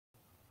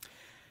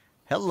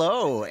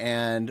Hello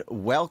and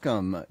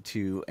welcome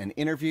to an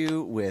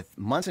interview with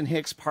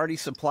Munson-Hicks Party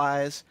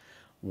Supplies,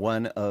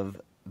 one of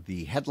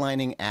the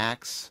headlining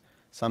acts,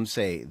 some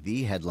say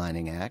the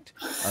headlining act,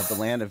 of the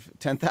Land of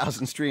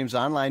 10,000 Streams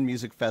Online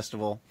Music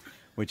Festival,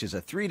 which is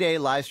a 3-day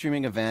live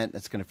streaming event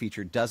that's going to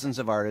feature dozens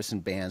of artists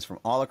and bands from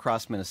all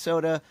across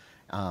Minnesota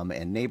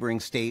and neighboring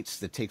states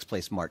that takes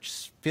place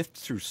March 5th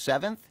through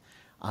 7th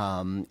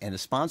and is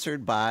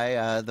sponsored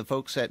by the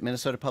folks at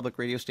Minnesota Public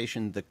Radio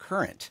station The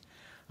Current.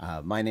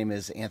 My name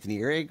is Anthony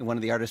Ehrig, one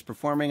of the artists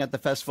performing at the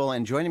festival,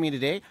 and joining me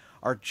today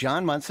are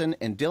John Munson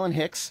and Dylan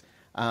Hicks,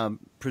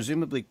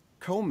 presumably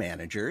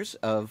co-managers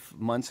of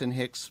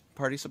Munson-Hicks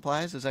Party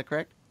Supplies. Is that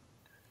correct?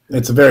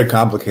 It's a very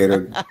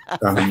complicated.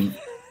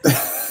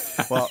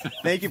 Well,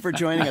 thank you for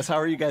joining us. How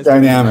are you guys?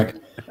 Dynamic.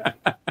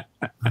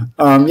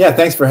 Yeah,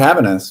 thanks for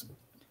having us.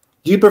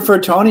 Do you prefer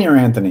Tony or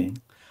Anthony?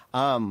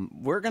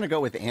 We're going to go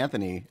with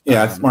Anthony.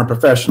 Yeah, it's more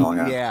professional.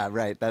 Yeah, yeah,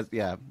 right.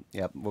 Yeah.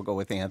 We'll go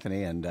with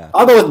Anthony, and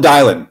I'll go with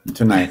Dylan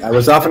tonight. I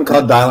was often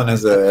called Dylan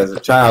as a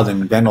child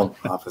in dental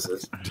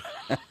offices.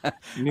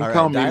 You can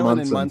call me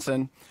Dylan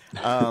Munson.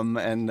 and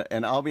Munson,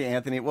 and I'll be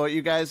Anthony. Well,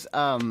 you guys,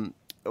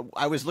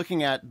 I was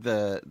looking at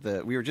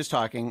the. We were just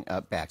talking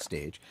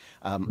backstage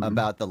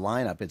about the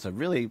lineup. It's a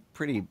really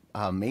pretty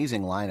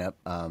amazing lineup.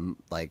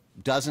 Like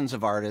dozens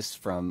of artists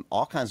from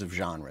all kinds of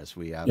genres.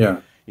 We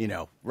have,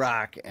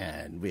 rock,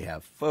 and we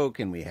have folk,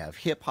 and we have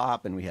hip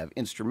hop, and we have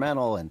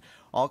instrumental, and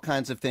all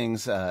kinds of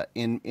things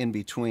in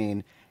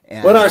between.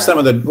 And, who are some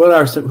of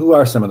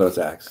those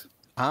acts?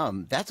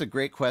 That's a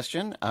great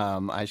question.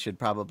 I should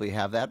probably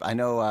have that. I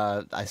know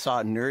I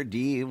saw Nerd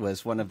D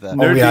was one of the.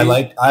 Oh yeah,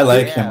 I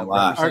like him a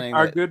lot.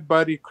 Our good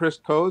buddy Chris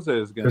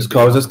Koza is going to. Chris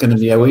Koza's going to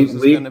be. We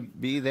going to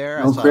be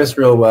there. Know Chris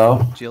real well.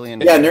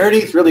 Jillian. Yeah,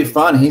 Nerdy's really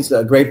fun. He's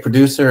a great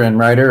producer and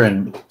writer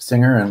and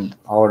singer and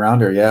all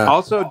arounder. Yeah.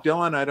 Also,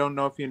 Dylan, I don't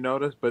know if you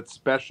noticed, but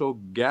special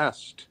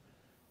guest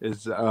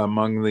is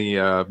among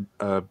the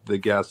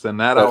guests,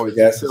 and that always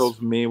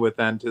fills me with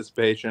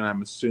anticipation.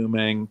 I'm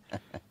assuming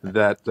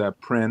that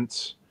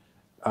Prince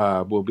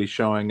will be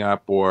showing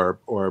up, or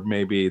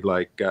maybe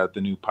like the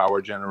new Power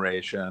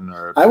Generation.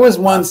 Or I was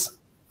once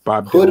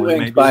Bob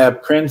hoodwinked by a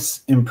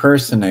Prince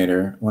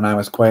impersonator when I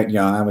was quite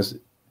young.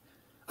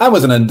 I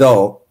was an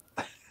adult,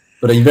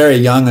 but a very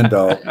young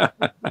adult. I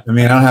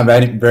mean, I don't have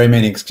very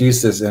many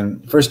excuses.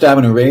 And First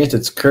Avenue raised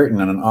its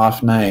curtain on an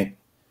off night,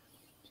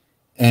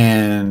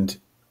 and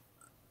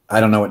I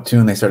don't know what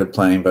tune they started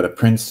playing, but a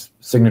Prince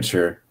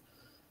signature,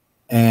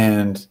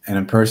 and an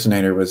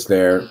impersonator was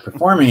there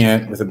performing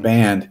it with a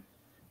band.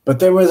 But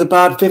there was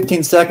about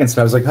 15 seconds, and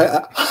I was like,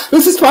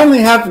 this is finally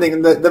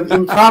happening, the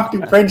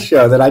impromptu Prince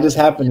show that I just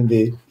happened to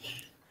be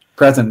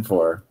present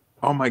for.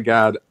 Oh, my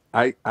God.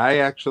 I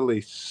actually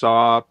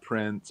saw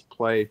Prince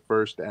play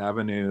First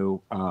Avenue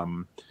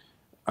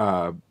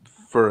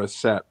for a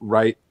set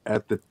right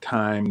at the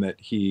time that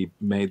he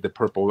made the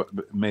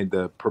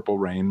Purple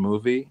Rain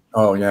movie.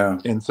 Oh yeah.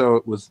 And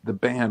so the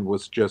band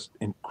was just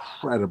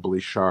incredibly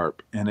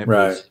sharp, and it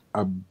was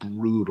a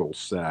brutal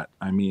set.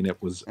 I mean,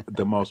 it was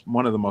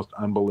one of the most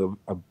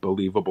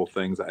unbelievable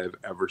things I have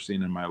ever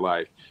seen in my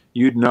life.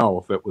 You'd know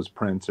if it was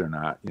Prince or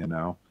not,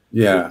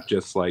 Yeah. It's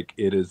just like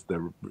it is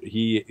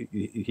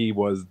he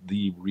was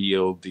the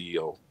real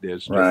deal.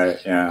 There's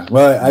just yeah.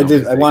 Well,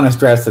 I want to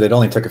stress that it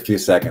only took a few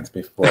seconds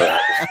before I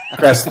was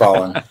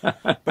crestfallen.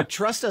 But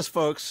trust us,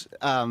 folks.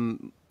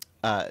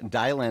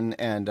 Dylan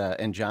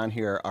and John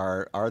here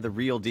are the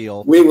real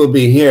deal. We will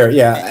be here,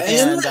 yeah.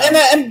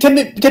 And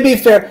to be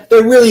fair,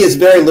 there really is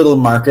very little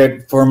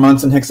market for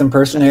Munson-Hicks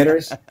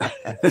impersonators,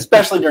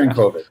 especially during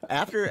COVID.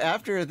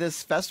 After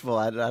this festival,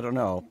 I don't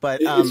know,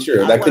 but it's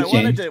true. That could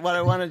change. What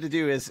I wanted to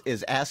do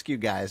is ask you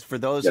guys, for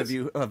those of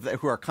you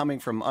who are coming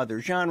from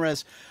other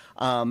genres,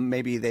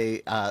 maybe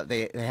they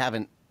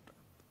haven't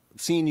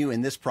seen you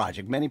in this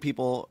project. Many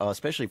people,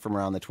 especially from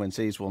around the Twin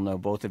Cities, will know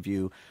both of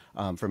you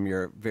from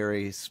your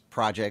various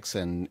projects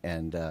and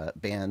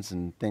bands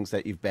and things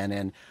that you've been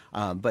in,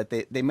 but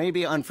they may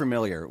be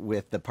unfamiliar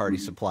with the Party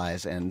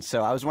Supplies. And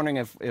so I was wondering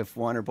if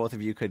one or both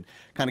of you could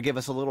kind of give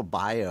us a little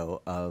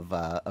bio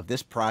of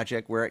this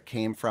project, where it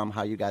came from,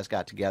 how you guys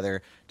got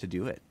together to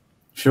do it.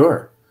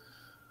 Sure.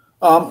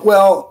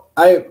 Well,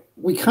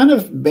 we kind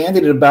of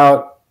bandied it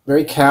about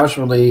very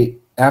casually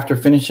after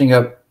finishing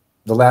up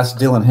the last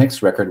Dylan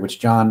Hicks record, which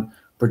John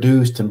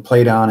produced and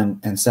played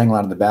on and sang a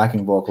lot of the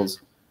backing vocals.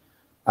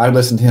 I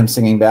listened to him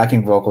singing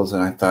backing vocals,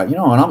 and I thought, it would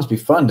almost be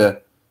fun to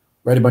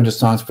write a bunch of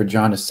songs for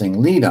John to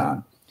sing lead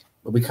on.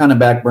 But we kind of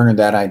backburnered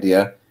that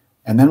idea.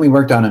 And then we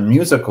worked on a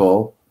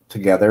musical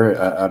together,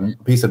 a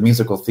piece of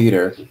musical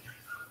theater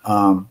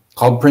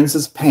called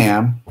Princess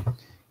Pam.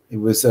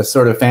 It was a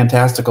sort of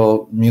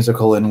fantastical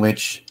musical in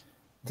which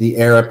the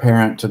heir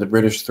apparent to the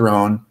British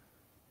throne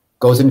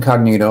goes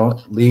incognito,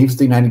 leaves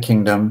the United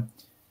Kingdom,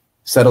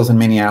 settles in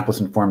Minneapolis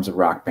and forms a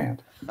rock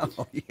band.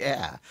 Oh,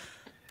 yeah.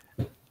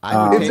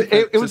 I would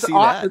it was see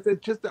that.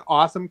 It's just an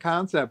awesome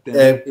concept,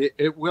 and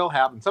it will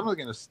happen. Someone's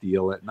going to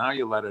steal it. Now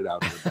you let it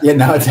out. Yeah,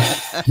 now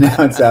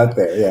it's out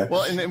there. Yeah.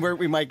 Well, and then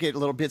we might get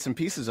little bits and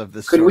pieces of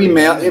this. Could we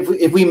mail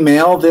if we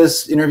mail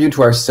this interview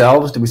to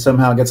ourselves? Do we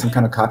somehow get some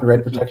kind of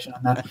copyright protection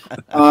on that?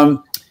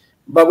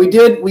 But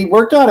we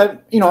worked on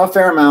it, a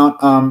fair amount.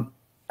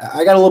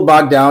 I got a little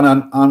bogged down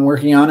on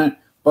working on it,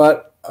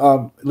 but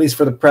at least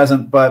for the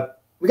present.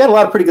 But we got a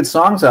lot of pretty good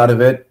songs out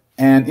of it.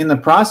 And in the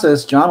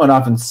process, John would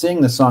often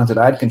sing the songs that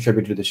I'd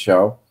contributed to the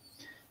show.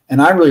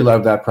 And I really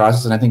loved that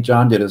process, and I think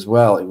John did as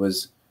well. It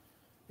was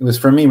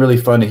for me really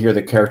fun to hear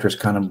the characters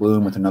kind of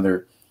bloom with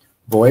another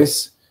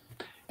voice.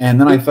 And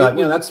then I thought,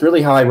 that's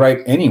really how I write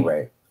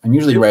anyway. I'm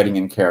usually writing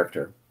in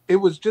character. It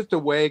was just a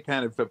way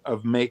kind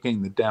of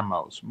making the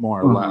demos,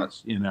 more or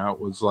less. It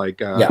was like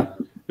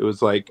it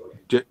was like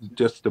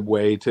just a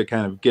way to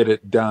kind of get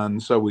it done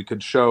so we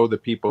could show the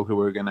people who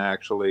were going to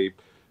actually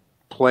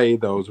play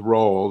those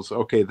roles.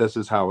 Okay, this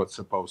is how it's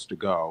supposed to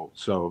go.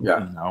 So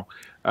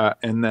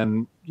and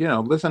then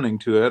listening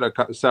to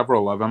it,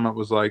 several of them, it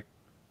was like,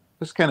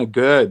 it's kind of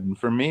good. And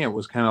for me, it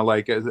was kind of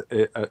like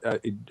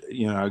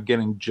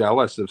getting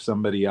jealous of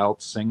somebody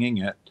else singing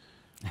it.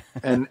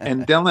 And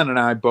Dylan and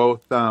I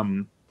both are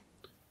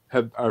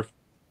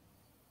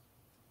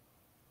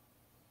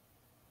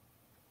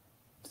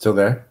still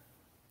there.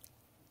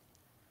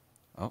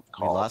 Oh,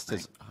 we lost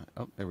his.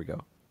 Oh, there we go.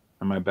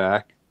 Am I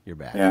back? You're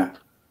back. Yeah.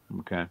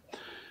 Okay.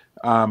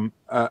 I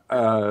thought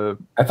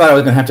I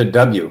was going to have to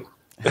dub you.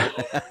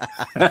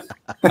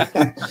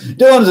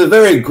 Dylan's a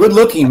very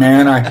good-looking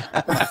man.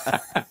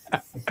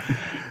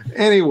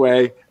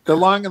 Anyway, the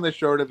long and the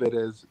short of it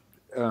is,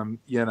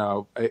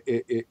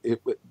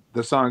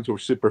 the songs were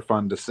super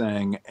fun to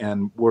sing,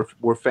 and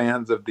we're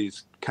fans of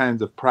these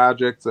kinds of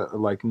projects.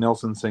 Like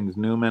Nilsson Sings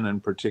Newman in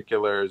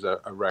particular is a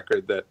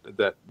record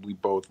that we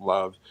both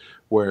love,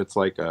 where it's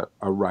like a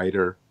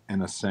writer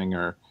and a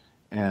singer.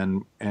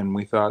 And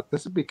we thought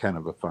this would be kind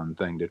of a fun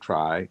thing to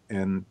try.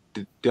 And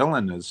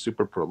Dylan is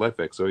super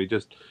prolific, so he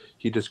just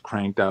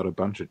cranked out a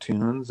bunch of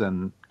tunes.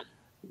 And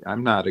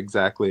I'm not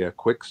exactly a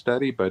quick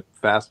study, but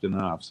fast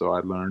enough. So I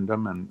learned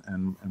them,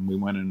 and we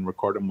went and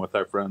recorded them with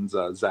our friends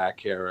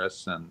Zach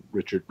Harris and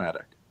Richard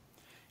Medic.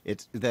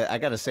 I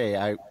got to say,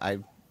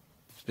 I've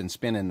been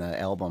spinning the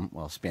album.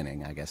 Well,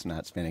 spinning, I guess,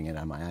 not spinning it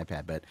on my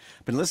iPad, but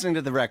been listening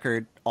to the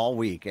record all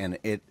week, and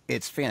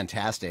it's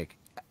fantastic.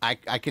 I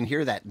can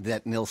hear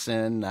that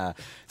Nilsson,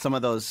 some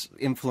of those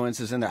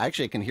influences in there.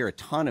 Actually, I can hear a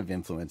ton of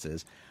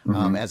influences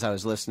as I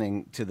was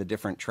listening to the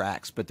different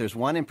tracks. But there's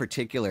one in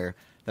particular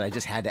that I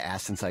just had to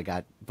ask since I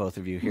got both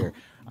of you here.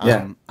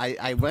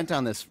 I went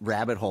down this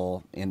rabbit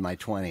hole in my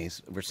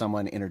 20s where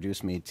someone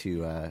introduced me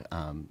to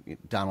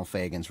Donald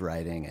Fagen's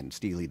writing and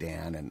Steely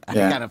Dan, and I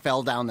kind of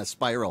fell down the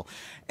spiral.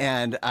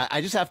 And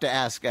I just have to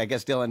ask, I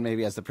guess, Dylan,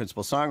 maybe as the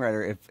principal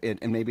songwriter,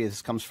 and maybe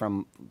this comes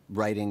from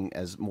writing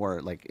as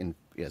more like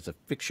as a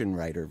fiction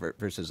writer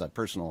versus a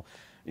personal,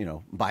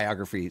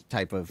 biography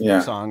type of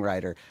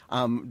songwriter.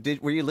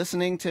 Were you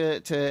listening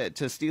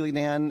to Steely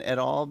Dan at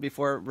all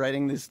before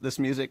writing this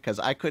music? Because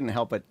I couldn't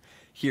help but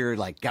hear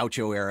like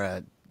Gaucho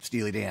era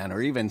Steely Dan,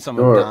 or even some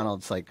of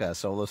Donald's like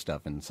solo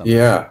stuff and something.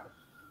 Yeah.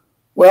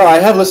 Well, I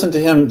have listened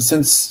to him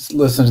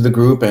listened to the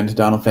group and to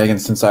Donald Fagen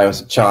since I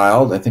was a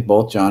child. I think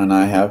both John and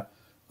I have.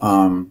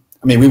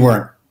 We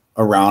weren't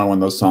around when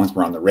those songs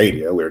were on the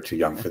radio. We were too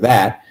young for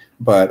that.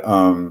 But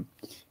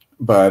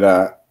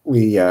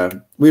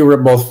we were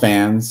both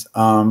fans.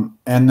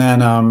 And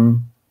then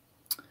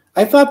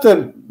I thought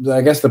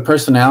the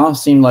personnel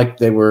seemed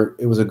like it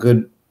was a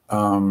good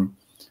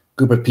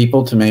group of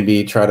people to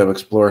maybe try to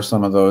explore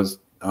some of those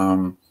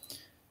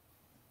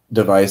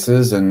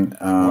devices. And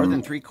more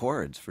than 3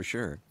 chords for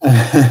sure.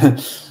 One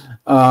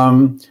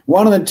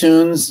of the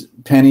tunes,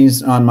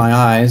 Pennies on My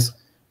Eyes,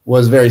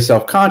 was very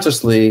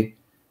self-consciously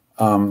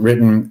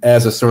written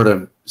as a sort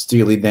of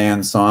Steely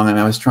Dan song, and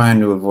I was trying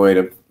to avoid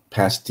a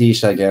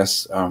pastiche, I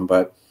guess,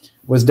 but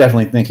was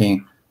definitely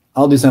thinking,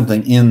 I'll do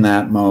something in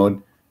that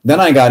mode. Then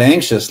I got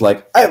anxious,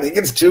 like, I think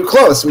it's too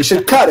close. We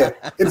should cut it.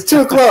 It's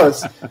too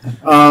close.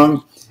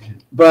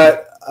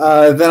 But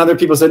then other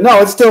people said,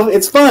 no,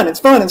 it's fun.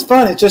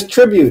 It's just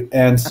tribute.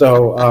 And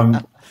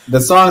so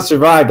the song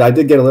survived. I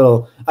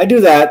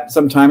do that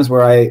sometimes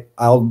where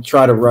I'll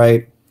try to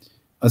write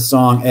a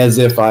song as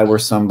if I were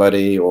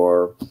somebody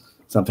or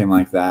something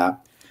like that.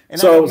 And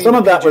so some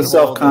of that was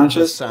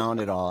self-conscious sound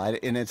at all.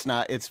 And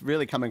it's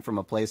really coming from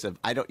a place of,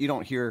 you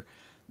don't hear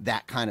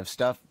that kind of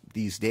stuff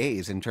these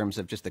days in terms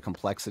of just the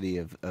complexity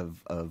of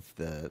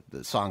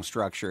the song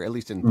structure, at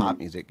least in pop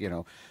music,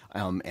 and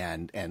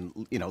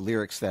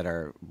lyrics that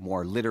are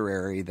more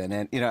literary than,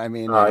 I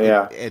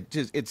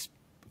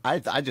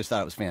just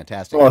thought it was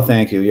fantastic. Oh,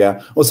 thank you.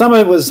 Yeah. Well, some of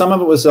it was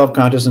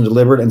self-conscious and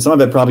deliberate, and some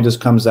of it probably just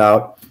comes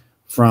out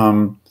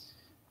from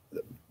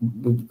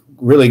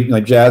really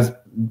like jazz.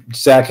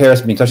 Zach Harris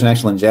being such an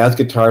excellent jazz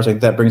guitarist, I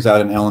think that brings out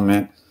an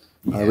element.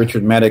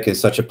 Richard Medic is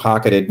such a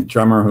pocketed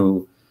drummer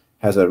who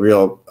has a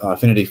real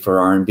affinity for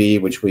R&B,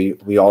 which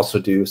we also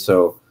do.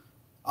 So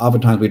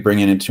oftentimes we bring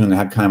in a tune that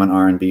had kind of an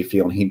R&B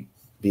feel, and he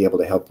be able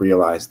to help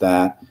realize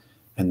that.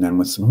 And then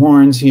with some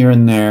horns here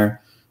and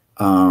there,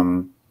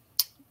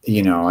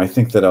 you know, I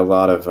think that a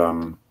lot of,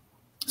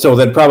 so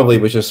that probably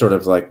was just sort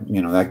of like,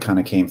 you know, that kind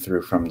of came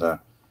through from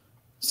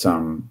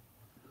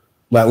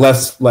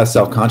less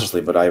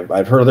self-consciously, but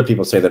I've heard other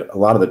people say that a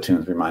lot of the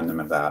tunes remind them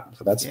of that.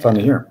 So that's fun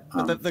to hear.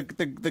 But the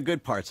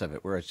good parts of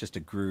it, where it's just a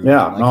groove.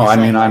 Yeah, like no, I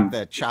mean, like I'm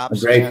the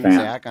chops a great and fan.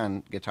 Zach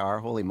on guitar.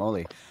 Holy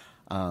moly!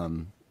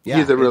 Yeah,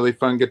 he's a really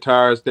fun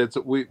guitarist.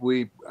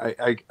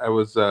 I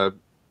was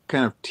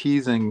kind of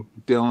teasing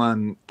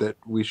Dylan that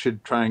we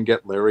should try and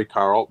get Larry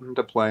Carlton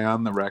to play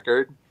on the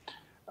record,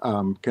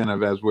 kind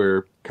of as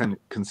we're kind of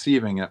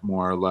conceiving it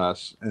more or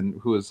less, and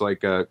who is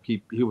like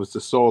he was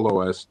the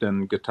soloist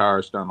and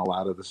guitarist on a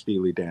lot of the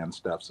Steely Dan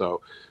stuff.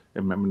 So I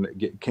mean,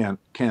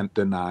 can't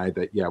deny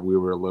that. Yeah, we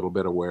were a little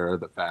bit aware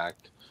of the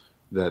fact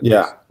that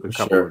a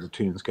couple of the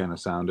tunes kind of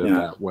sounded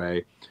that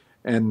way,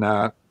 and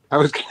I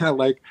was kind of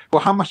like,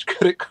 well, how much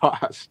could it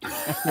cost?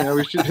 You know,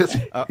 we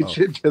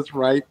should just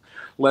write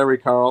Larry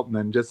Carlton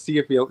and just see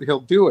if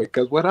he'll do it.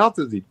 Because what else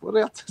has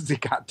he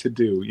got to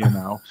do? You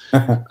know.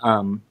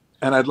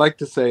 And I'd like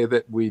to say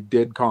that we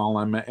did call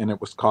him, and it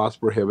was cost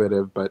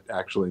prohibitive, but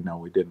actually, no,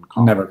 we didn't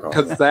call him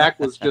because Zach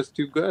was just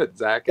too good.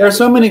 Zach. There are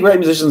so many great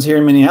musicians here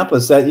in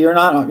Minneapolis that you're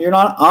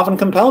not often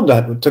compelled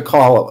to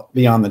call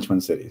beyond the Twin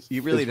Cities.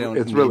 You really don't.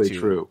 It's really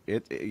true.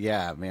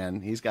 Yeah,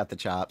 man, he's got the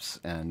chops,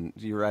 and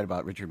you're right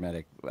about Richard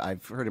Medic.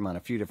 I've heard him on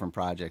a few different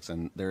projects,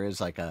 and there is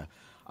like a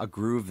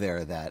groove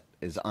there that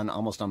is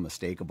almost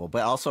unmistakable,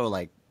 but also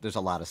like there's a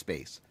lot of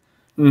space,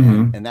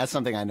 and that's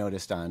something I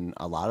noticed on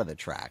a lot of the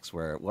tracks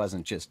where it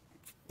wasn't just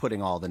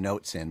putting all the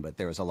notes in, but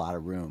there was a lot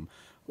of room.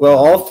 Well,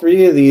 all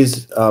three of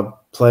these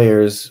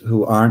players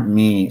who aren't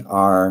me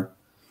are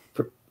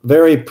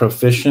very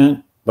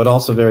proficient, but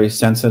also very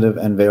sensitive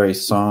and very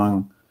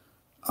song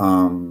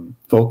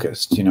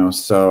focused. You know,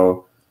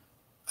 so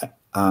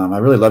I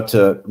really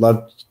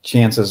love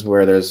chances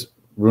where there's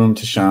room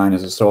to shine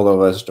as a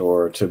soloist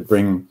or to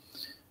bring,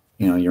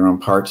 you know, your own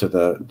part to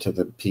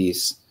the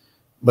piece.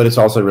 But it's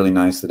also really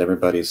nice that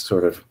everybody's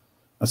sort of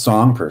a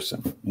song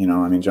person. You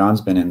know, I mean,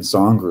 John's been in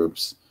song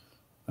groups.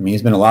 I mean,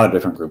 he's been in a lot of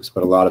different groups,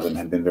 but a lot of them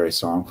have been very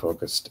song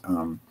focused.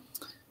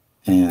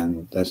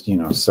 And that's, you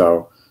know,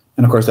 so,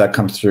 and of course that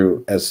comes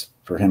through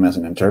for him as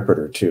an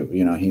interpreter too.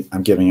 You know,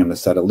 I'm giving him a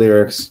set of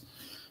lyrics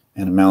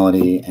and a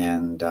melody,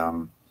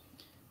 and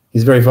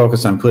he's very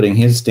focused on putting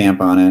his stamp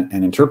on it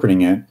and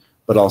interpreting it,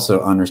 but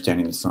also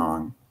understanding the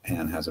song,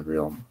 and has a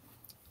real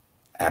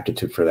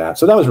aptitude for that.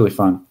 So that was really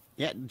fun.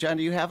 Yeah, John,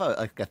 do you have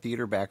a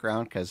theater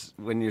background? Because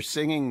when you're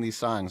singing these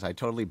songs, I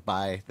totally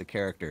buy the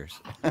characters.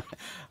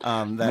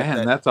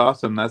 That's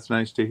awesome. That's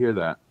nice to hear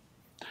that.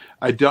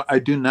 I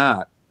do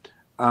not.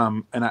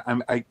 And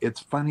it's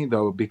funny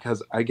though,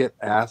 because I get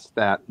asked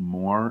that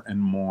more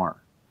and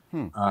more.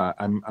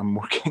 I'm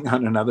working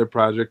on another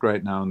project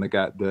right now, and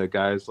the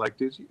guy's like,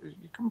 "Dude,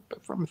 you come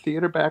from a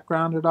theater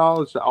background at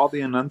all? It's all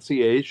the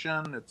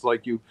enunciation. It's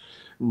like you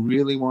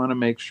really want to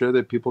make sure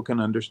that people can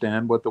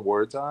understand what the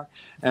words are."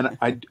 And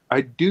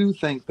I do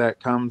think that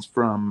comes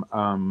from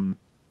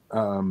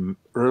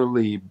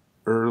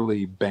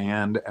early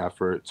band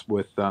efforts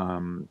with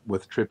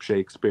Trip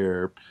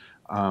Shakespeare.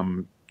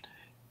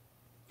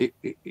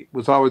 It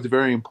was always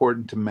very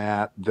important to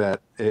Matt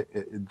that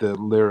the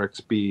lyrics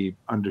be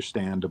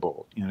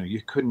understandable. You know,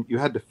 you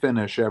had to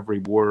finish every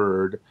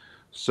word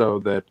so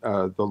that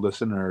the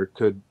listener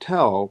could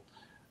tell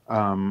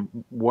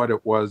what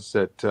it was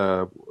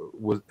that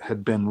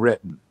had been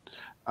written,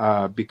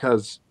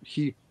 because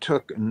Matt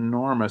took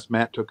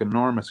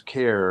enormous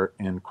care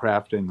in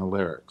crafting the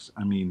lyrics.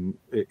 I mean,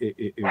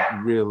 it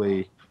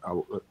really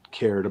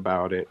cared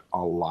about it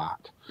a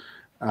lot.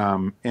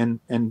 And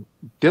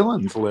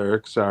Dylan's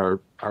lyrics are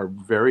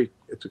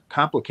it's a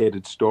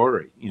complicated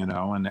story, you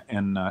know,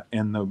 and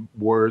the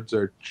words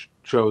are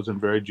chosen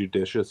very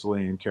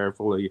judiciously and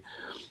carefully,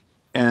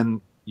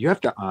 and you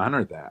have to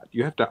honor that.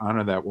 You have to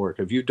honor that work.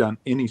 If you've done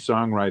any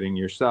songwriting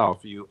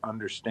yourself, you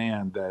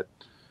understand that,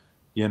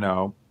 you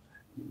know,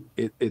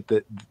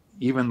 that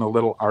even the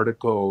little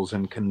articles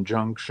and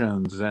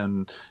conjunctions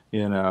and,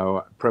 you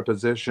know,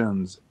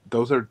 prepositions,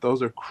 those are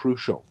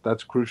crucial.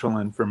 That's crucial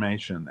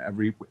information.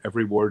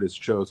 Every word is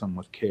chosen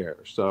with care.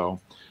 So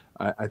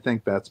I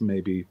think that's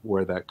maybe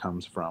where that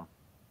comes from.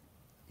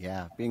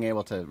 Yeah, being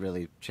able to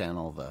really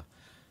channel the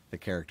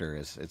character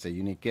it's a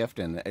unique gift,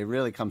 and it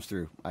really comes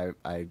through.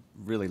 I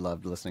really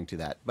loved listening to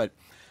that. But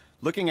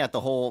looking at the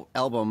whole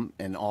album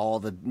and all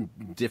the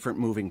different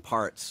moving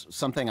parts,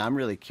 something I'm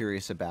really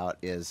curious about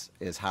is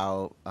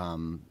how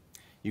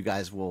you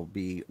guys will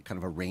be kind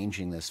of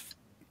arranging this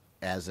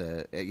as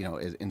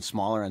in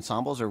smaller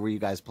ensembles, or were you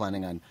guys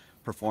planning on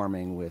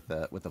performing with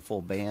a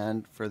full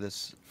band for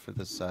this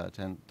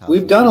 10,000?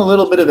 We've done a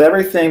little bit of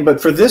everything,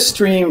 but for this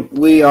stream,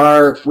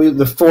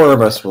 the four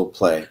of us will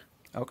play.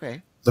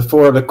 Okay.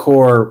 The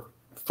core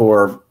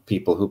four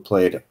people who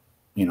played,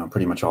 you know,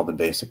 pretty much all the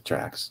basic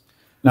tracks.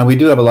 Now we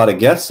do have a lot of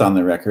guests on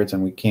the records,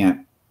 and we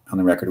can't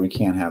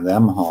have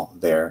them all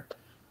there,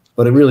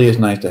 but it really is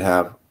nice to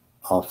have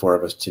all four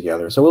of us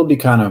together. So we'll be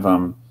kind of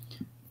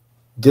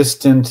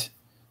distant,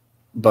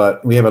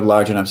 but we have a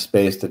large enough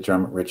space that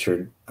drum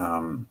Richard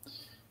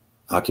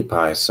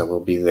occupies. So we'll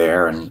be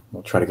there, and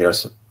we'll try to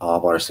get all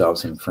of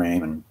ourselves in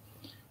frame and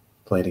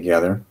play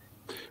together.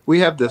 We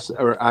have this,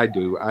 or I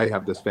do. I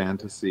have this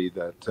fantasy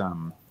that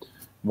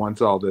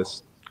once all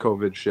this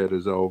COVID shit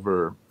is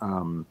over,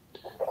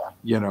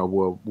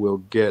 we'll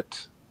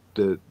get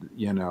the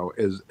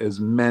as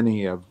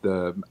many of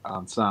the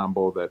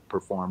ensemble that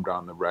performed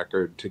on the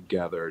record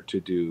together to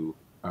do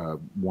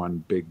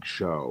one big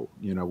show.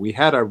 We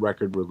had our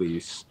record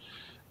release,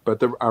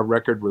 but our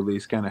record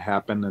release kind of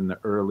happened in the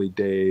early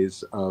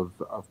days of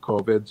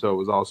COVID, so it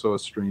was also a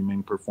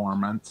streaming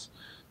performance.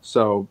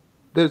 So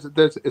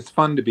it's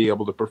fun to be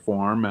able to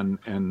perform,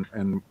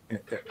 and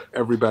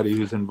everybody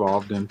who's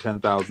involved in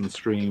 10,000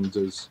 streams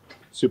is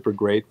super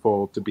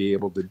grateful to be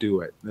able to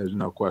do it. There's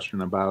no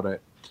question about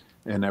it.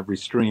 And every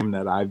stream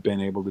that I've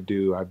been able to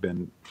do, I've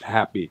been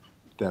happy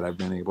that I've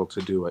been able to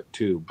do it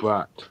too.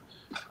 But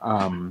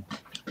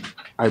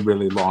I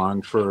really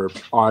long for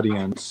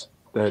audience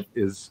that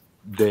is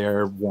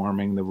there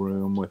warming the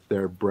room with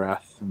their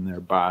breath and their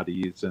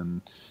bodies,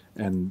 and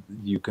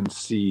you can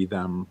see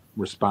them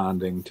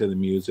responding to the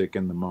music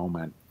in the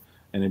moment.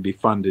 And it'd be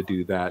fun to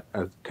do that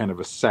as kind of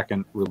a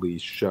second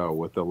release show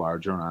with a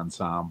larger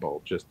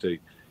ensemble, just to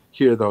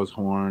hear those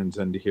horns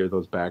and to hear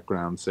those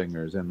background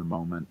singers in the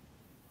moment.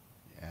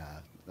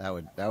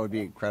 That would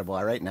be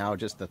incredible. Right now,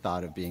 just the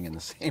thought of being in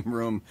the same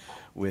room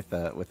with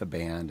a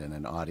band and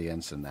an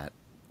audience and that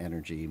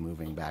energy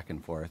moving back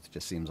and forth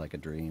just seems like a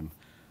dream.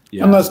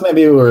 Yeah. Unless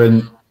maybe we're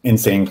an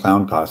insane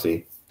clown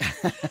posse,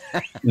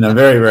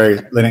 very,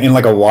 very in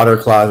like a water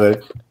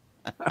closet.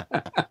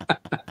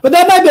 But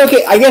that might be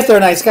okay. I guess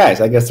they're nice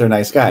guys.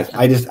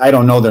 I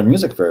don't know their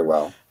music very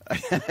well.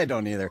 I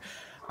don't either.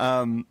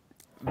 One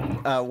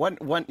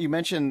you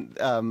mentioned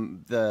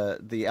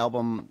the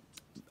album.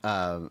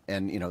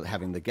 And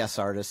having the guest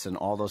artists and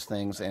all those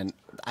things, and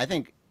I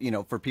think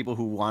for people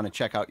who want to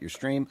check out your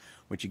stream,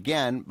 which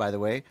again, by the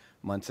way,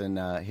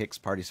 Munson-Hicks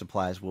Party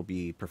Supplies will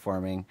be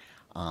performing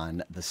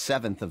on the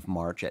 7th of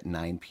March at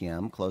 9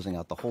 p.m., closing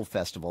out the whole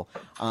festival.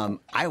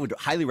 I would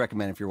highly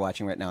recommend, if you're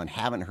watching right now and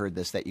haven't heard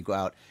this, that you go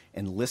out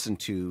and listen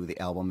to the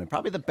album. And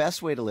probably the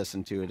best way to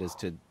listen to it is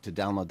to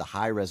download the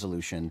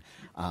high-resolution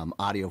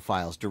audio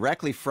files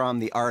directly from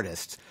the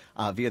artists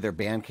via their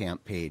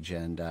Bandcamp page.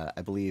 And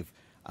I believe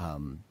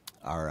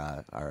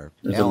our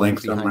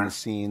link behind the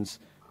scenes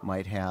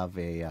might have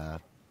a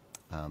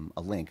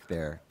link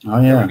there.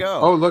 Oh yeah. There we go.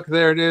 Oh, look,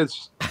 there it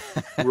is,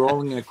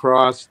 rolling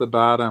across the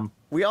bottom.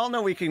 We all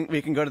know we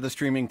can go to the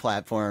streaming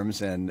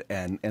platforms and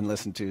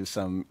listen to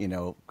some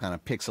kind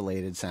of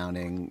pixelated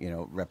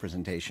sounding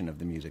representation of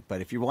the music.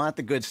 But if you want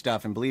the good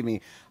stuff, and believe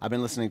me, I've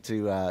been listening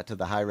to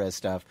the high res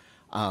stuff.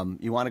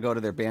 You want to go to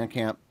their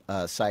Bandcamp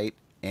site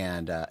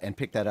and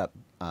pick that up.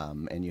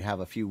 And you have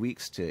a few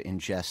weeks to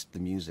ingest the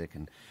music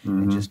and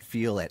just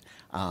feel it.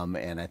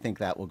 And I think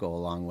that will go a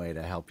long way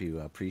to help you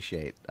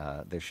appreciate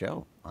their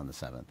show on the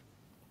 7th.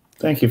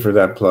 Thank you for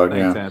that plug.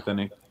 Thanks,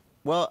 Anthony.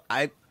 Well,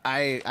 I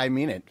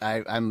mean it.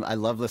 I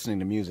love listening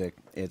to music.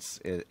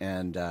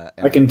 And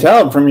I can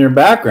tell from your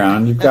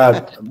background, you've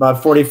got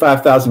about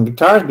 45,000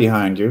 guitars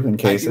behind you in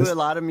cases. I do a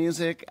lot of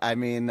music. I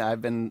mean,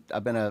 I've been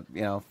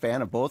a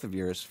fan of both of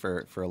yours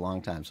for a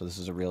long time. So this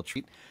is a real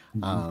treat.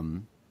 But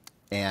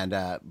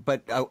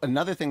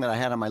another thing that I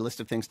had on my list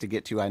of things to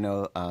get to, I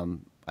know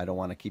I don't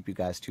want to keep you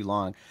guys too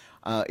long,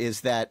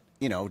 is that,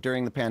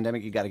 during the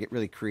pandemic, you got to get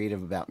really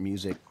creative about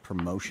music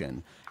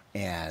promotion.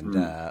 And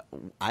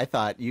I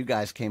thought you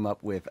guys came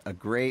up with a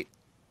great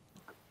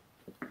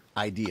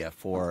idea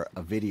for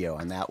a video,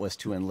 and that was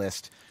to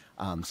enlist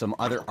some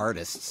other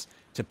artists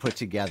to put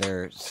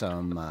together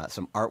some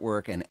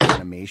artwork and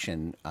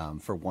animation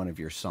for one of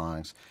your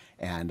songs.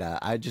 And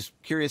I'm just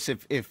curious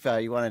if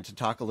you wanted to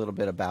talk a little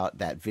bit about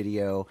that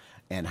video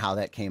and how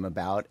that came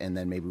about, and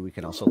then maybe we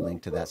can also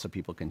link to that so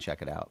people can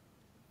check it out.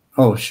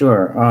 Oh,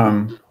 sure.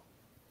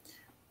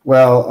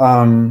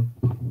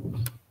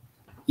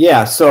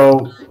 Yeah,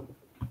 so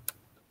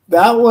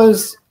that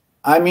was,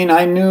 I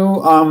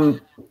knew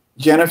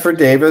Jennifer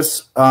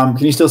Davis. Can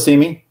you still see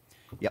me?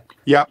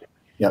 Yep.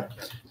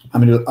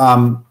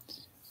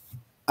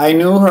 I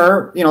knew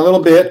her, a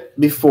little bit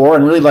before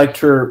and really liked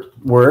her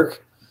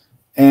work.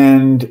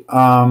 And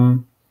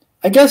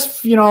I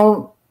guess,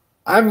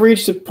 I've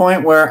reached a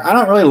point where I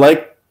don't really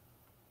like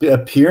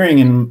appearing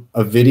in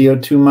a video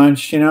too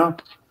much, I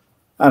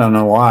don't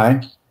know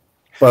why.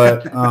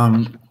 But,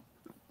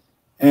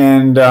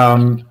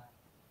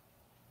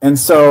 and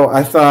so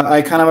I thought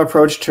I kind of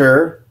approached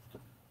her.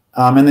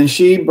 And then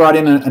she brought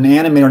in an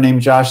animator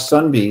named Josh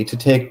Sunby to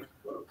take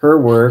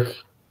her work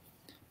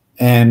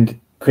and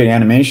create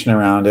animation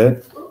around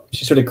it.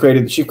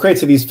 She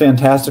creates these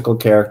fantastical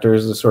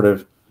characters, the sort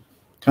of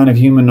kind of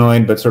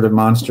humanoid but sort of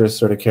monstrous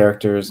sort of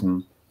characters.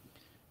 And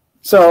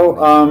so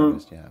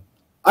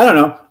I don't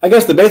know. I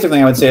guess the basic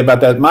thing I would say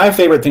about that, my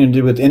favorite thing to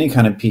do with any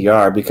kind of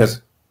PR,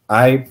 because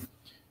I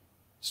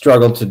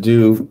struggle to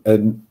do a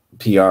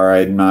PR.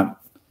 I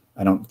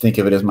don't think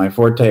of it as my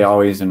forte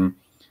always, and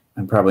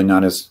I'm probably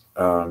not as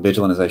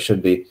vigilant as I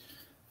should be.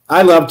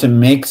 I love to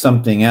make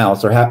something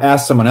else, or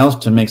ask someone else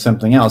to make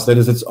something else that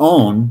is its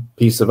own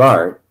piece of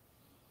art,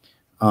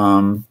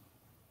 and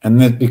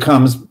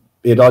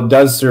it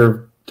does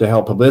serve to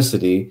help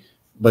publicity,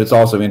 but it's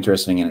also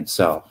interesting in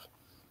itself.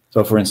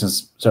 So, for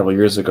instance, several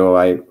years ago,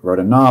 I wrote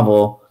a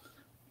novel,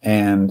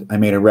 and I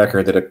made a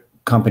record that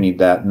accompanied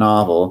that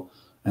novel,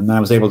 and then I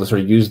was able to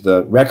sort of use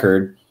the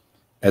record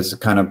as a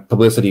kind of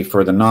publicity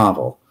for the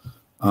novel.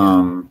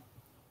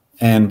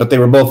 But they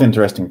were both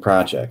interesting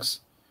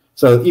projects.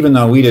 So even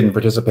though we didn't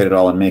participate at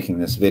all in making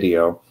this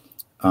video,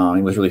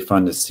 it was really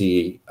fun to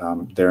see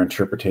their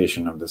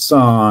interpretation of the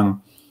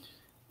song.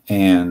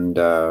 And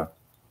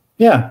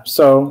yeah,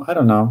 so I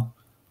don't know.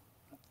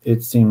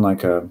 It seemed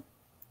like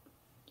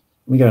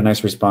we got a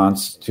nice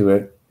response to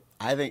it.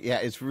 I think, yeah,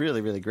 it's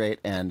really, really great.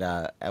 And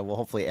well,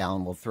 hopefully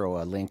Alan will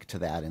throw a link to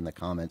that in the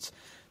comments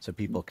so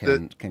people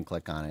can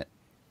click on it.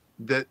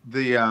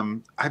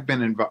 I've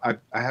been involved.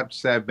 I have to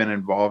say I've been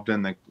involved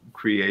in the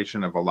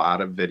creation of a lot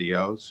of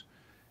videos,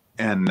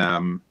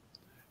 and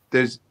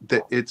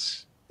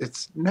it's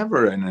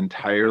never an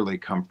entirely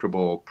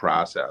comfortable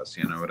process.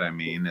 You know what I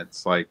mean?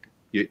 It's like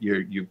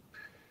you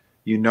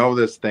know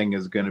this thing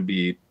is going to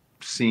be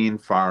seen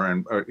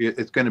or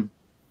it's going to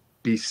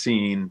be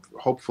seen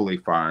hopefully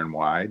far and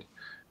wide,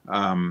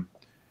 and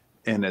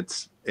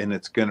it's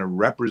going to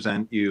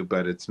represent you,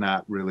 but it's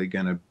not really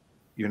going to.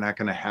 You're not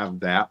going to have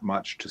that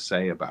much to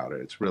say about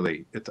it. It's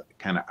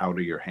kind of out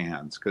of your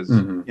hands because,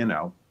 you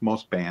know,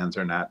 most bands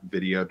are not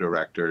video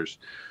directors.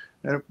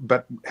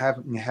 But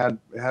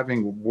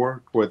having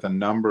worked with a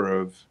number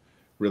of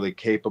really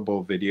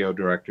capable video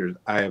directors,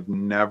 I have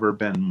never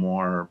been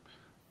more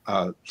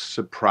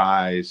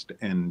surprised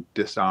and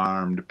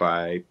disarmed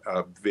by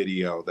a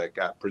video that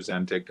got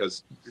presented,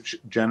 because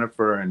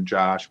Jennifer and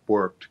Josh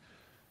worked,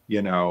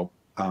 you know,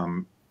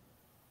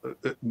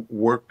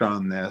 worked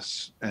on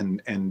this and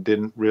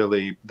didn't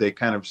really, they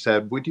kind of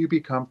said, would you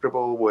be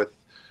comfortable with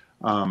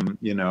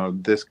you know,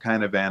 this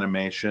kind of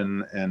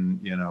animation and,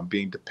 you know,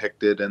 being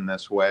depicted in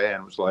this way?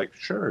 And it was like,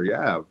 sure,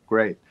 yeah,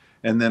 great.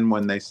 And then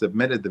when they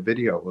submitted the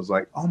video, it was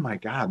like, oh my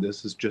God,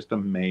 this is just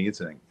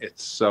amazing.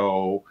 It's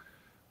so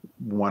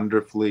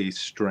wonderfully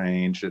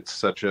strange. It's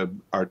such a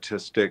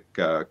artistic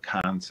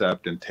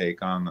concept and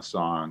take on the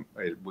song.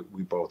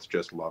 We both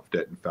just loved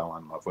it and fell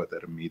in love with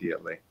it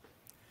immediately.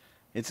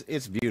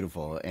 It's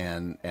beautiful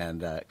and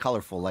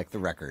colorful like the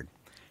record.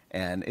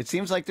 And it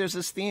seems like there's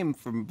this theme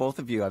from both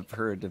of you. I've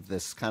heard of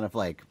this kind of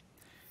like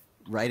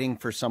writing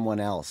for someone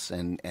else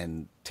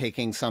and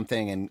taking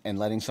something and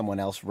letting someone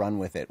else run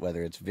with it,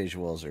 whether it's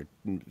visuals or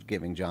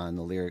giving John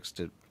the lyrics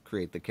to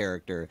create the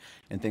character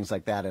and things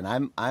like that.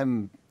 And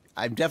I'm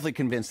definitely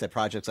convinced that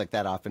projects like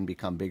that often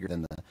become bigger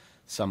than the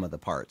sum of the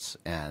parts.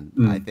 And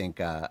I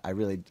think I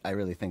really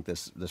think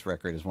this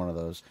record is one of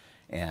those.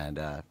 And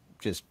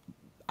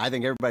I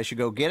think everybody should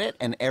go get it,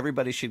 and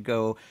everybody should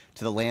go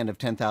to the Land of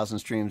 10,000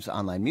 Streams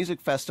Online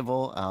Music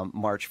Festival,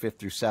 March 5th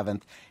through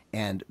 7th,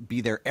 and be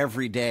there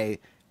every day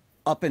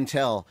up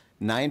until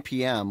 9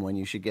 p.m. when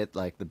you should get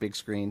like the big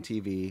screen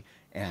TV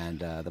and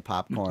the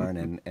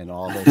popcorn and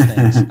all those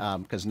things.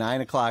 Because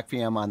 9 o'clock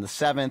p.m. on the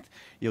 7th,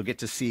 you'll get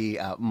to see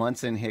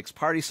Munson-Hicks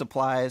Party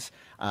Supplies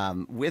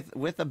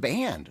with a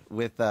band,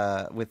 with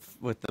the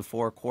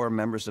 4 core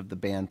members of the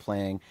band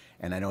playing.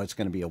 And I know it's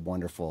going to be a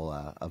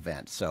wonderful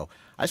event. So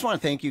I just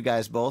want to thank you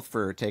guys both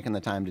for taking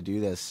the time to do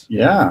this.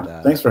 Yeah,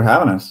 and, thanks for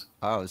having us.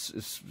 Oh,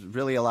 it's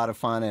really a lot of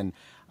fun, and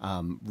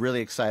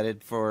really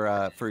excited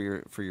for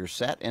your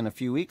set in a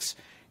few weeks.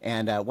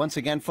 And once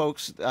again,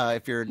 folks,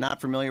 if you're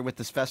not familiar with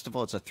this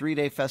festival, it's a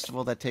 3-day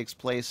festival that takes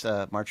place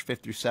March 5th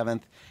through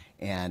 7th,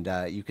 and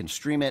you can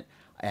stream it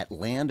at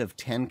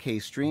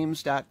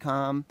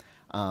landoftenKstreams.com,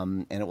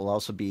 and it will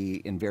also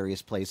be in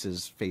various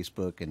places,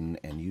 Facebook and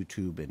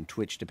YouTube and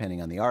Twitch, depending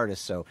on the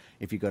artist. So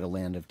if you go to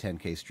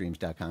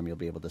landoftenKstreams.com, you'll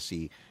be able to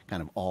see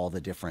kind of all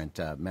the different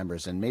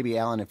members. And maybe,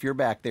 Alan, if you're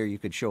back there, you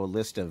could show a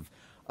list of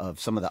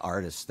some of the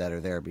artists that are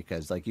there,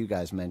 because like you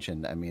guys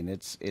mentioned, I mean,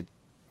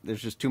 there's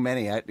just too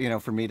many,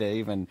 for me to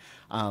even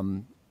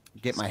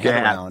get my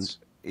head around.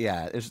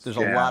 Yeah, there's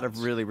a lot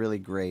of really, really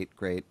great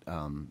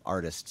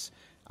artists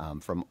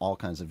from all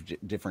kinds of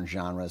different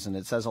genres, and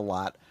it says a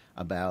lot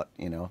about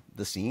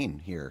the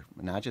scene here,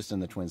 not just in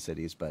the Twin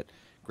Cities, but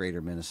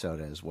greater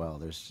Minnesota as well.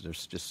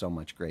 There's just so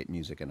much great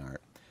music and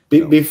art.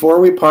 Before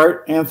we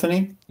part,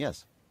 Anthony,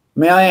 yes,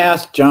 may I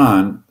ask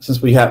John,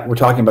 since we're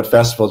talking about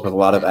festivals with a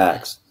lot of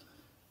acts,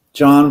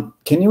 John,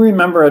 can you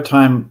remember a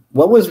time?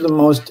 What was the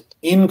most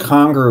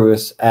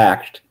incongruous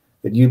act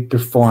that you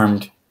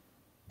performed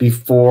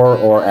before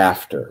or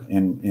after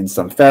in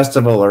some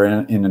festival or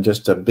in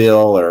just a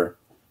bill? Or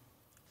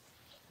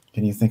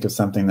can you think of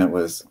something that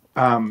was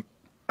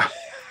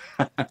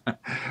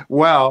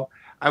well,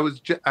 I was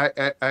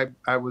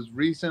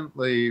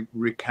recently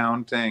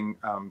recounting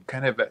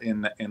kind of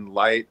in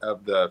light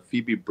of the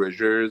Phoebe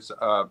Bridgers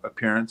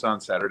appearance on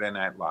Saturday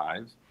Night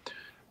Live,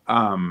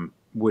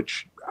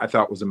 which I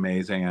thought was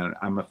amazing, and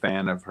I'm a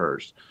fan of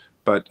hers.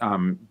 but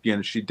you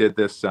know, she did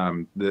this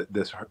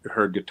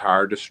her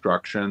guitar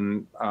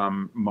destruction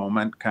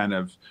moment kind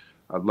of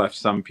left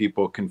some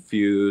people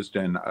confused,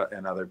 and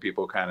other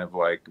people kind of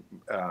like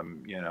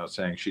you know,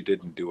 saying she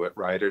didn't do it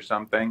right or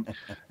something.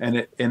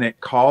 And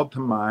it called to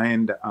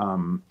mind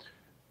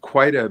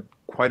quite a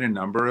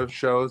number of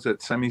shows at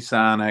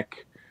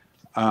Semisonic.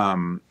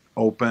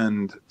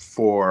 Opened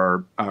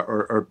for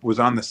or was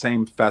on the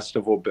same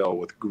festival bill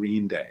with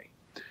Green Day.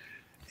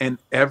 And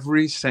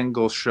every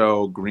single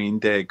show, Green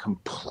Day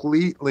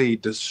completely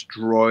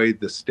destroyed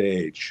the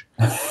stage.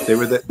 They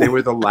were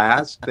the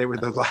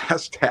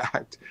last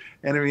act.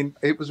 And I mean,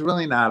 it was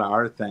really not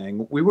our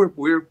thing.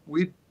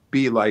 We'd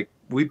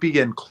be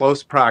in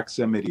close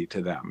proximity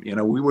to them. You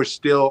know, we were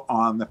still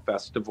on the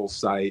festival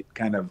site,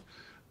 kind of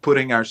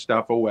putting our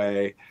stuff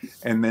away.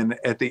 And then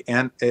at the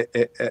end,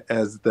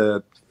 as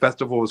the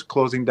festival was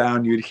closing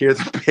down, you'd hear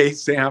the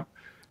bass amp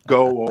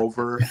go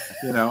over,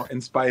 you know,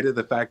 in spite of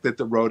the fact that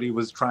the roadie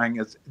was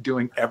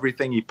doing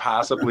everything he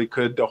possibly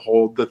could to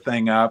hold the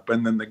thing up.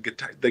 And then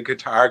the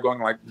guitar going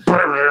like,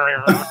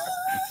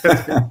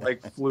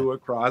 like flew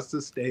across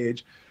the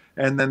stage.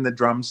 And then the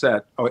drum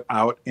set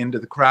out into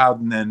the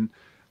crowd. And then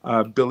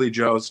Billy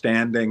Joe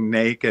standing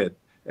naked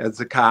as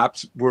the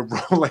cops were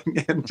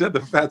rolling into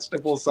the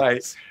festival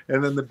site.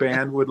 And then the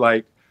band would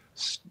like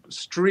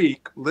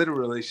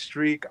literally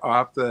streak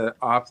off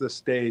the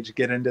stage,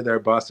 get into their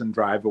bus and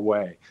drive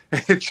away.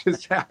 It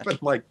just happened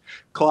like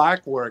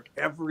clockwork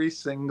every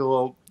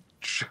single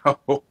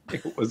show.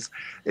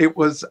 It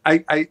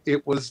was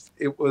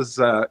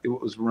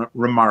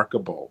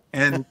remarkable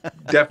and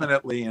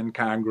definitely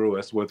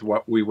incongruous with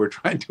what we were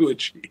trying to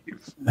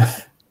achieve.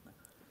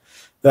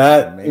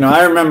 That, you know,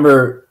 I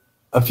remember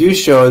a few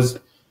shows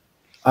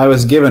I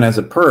was given as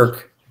a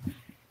perk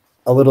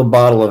a little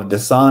bottle of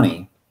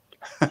Dasani,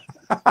 you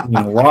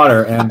know,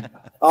 water, and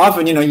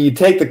often, you know, you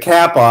take the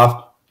cap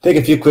off, take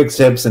a few quick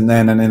sips, and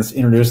then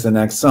introduce the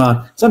next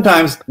song.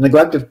 Sometimes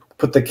neglect to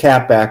put the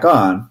cap back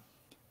on.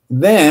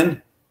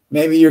 Then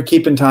maybe you're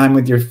keeping time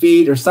with your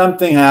feet or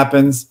something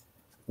happens,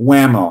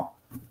 whammo,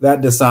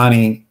 that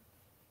Dasani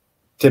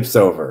tips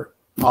over.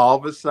 All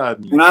of a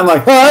sudden. And I'm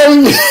like,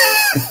 hey,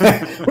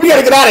 we got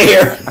to get out of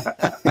here.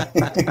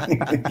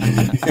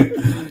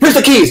 Here's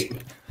the keys.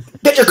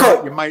 Get your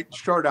coat. You might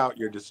short out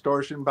your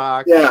distortion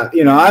box. Yeah,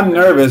 you know, I'm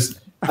nervous.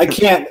 I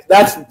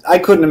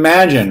couldn't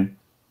imagine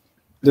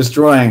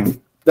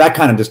destroying that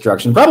kind of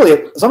destruction.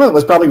 Probably some of it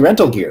was probably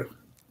rental gear.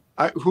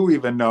 Who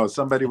even knows?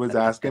 Somebody was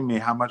asking me,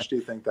 how much do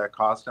you think that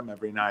cost them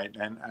every night?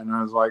 And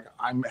I was like,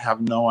 I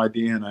have no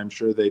idea, and I'm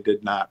sure they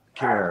did not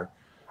care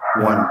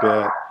one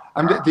bit.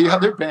 The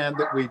other band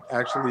that we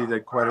actually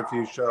did quite a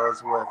few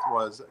shows with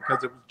was,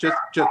 because it was just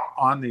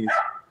on these,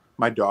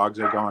 my dogs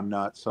are going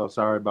nuts, so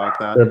sorry about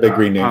that. They're big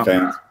Green Day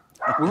fans.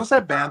 What was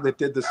that band that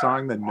did the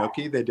song The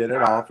Nookie? They did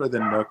it all for The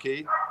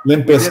Nookie.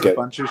 Limp We Bizkit. did a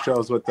bunch of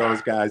shows with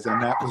those guys,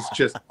 and that was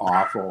just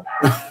awful.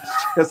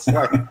 Just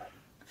like,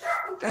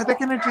 they're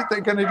gonna do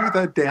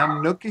that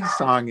damn Nookie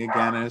song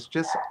again, and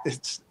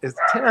it's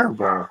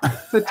terrible.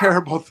 It's a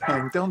terrible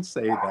thing. Don't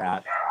say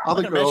that. All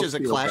the girls is a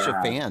feel clash bad.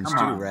 of fans Come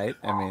too, on. right?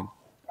 I mean,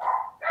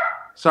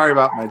 Sorry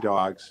about my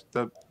dogs.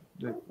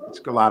 It's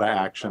a lot of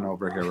action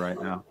over here right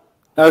now.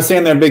 I was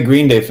saying they're big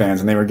Green Day fans,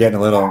 and they were getting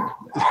a little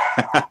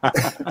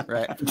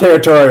right.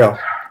 territorial.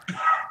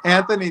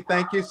 Anthony,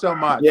 thank you so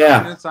much. Yeah.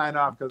 I'm going to sign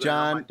off because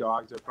my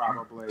dogs are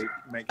probably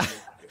making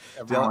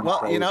everyone Well,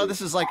 crazy. you know,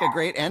 this is like a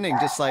great ending,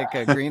 just like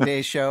a Green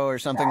Day show or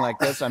something like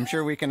this. I'm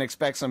sure we can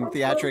expect some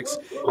theatrics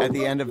at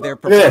the end of their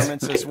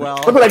performance as well.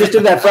 Look what I just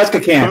did that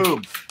Fresca can.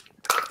 Boom.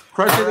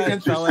 Crush it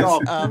against your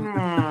fellas.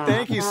 skull.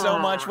 Thank you so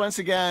much once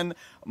again.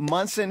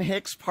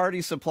 Munson-Hicks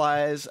Party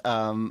Supplies,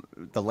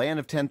 the Land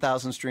of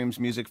 10,000 Streams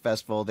Music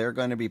Festival. They're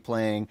going to be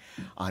playing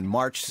on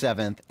March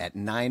 7th at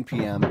 9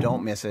 p.m.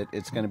 Don't miss it.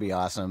 It's going to be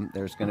awesome.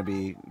 There's going to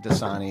be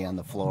Dasani on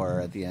the floor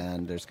at the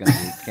end. There's going to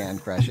be can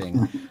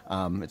crushing.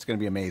 It's going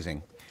to be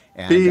amazing.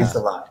 And, Peace a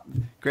lot.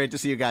 great to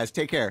see you guys.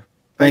 Take care.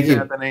 Thank you.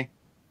 Anthony.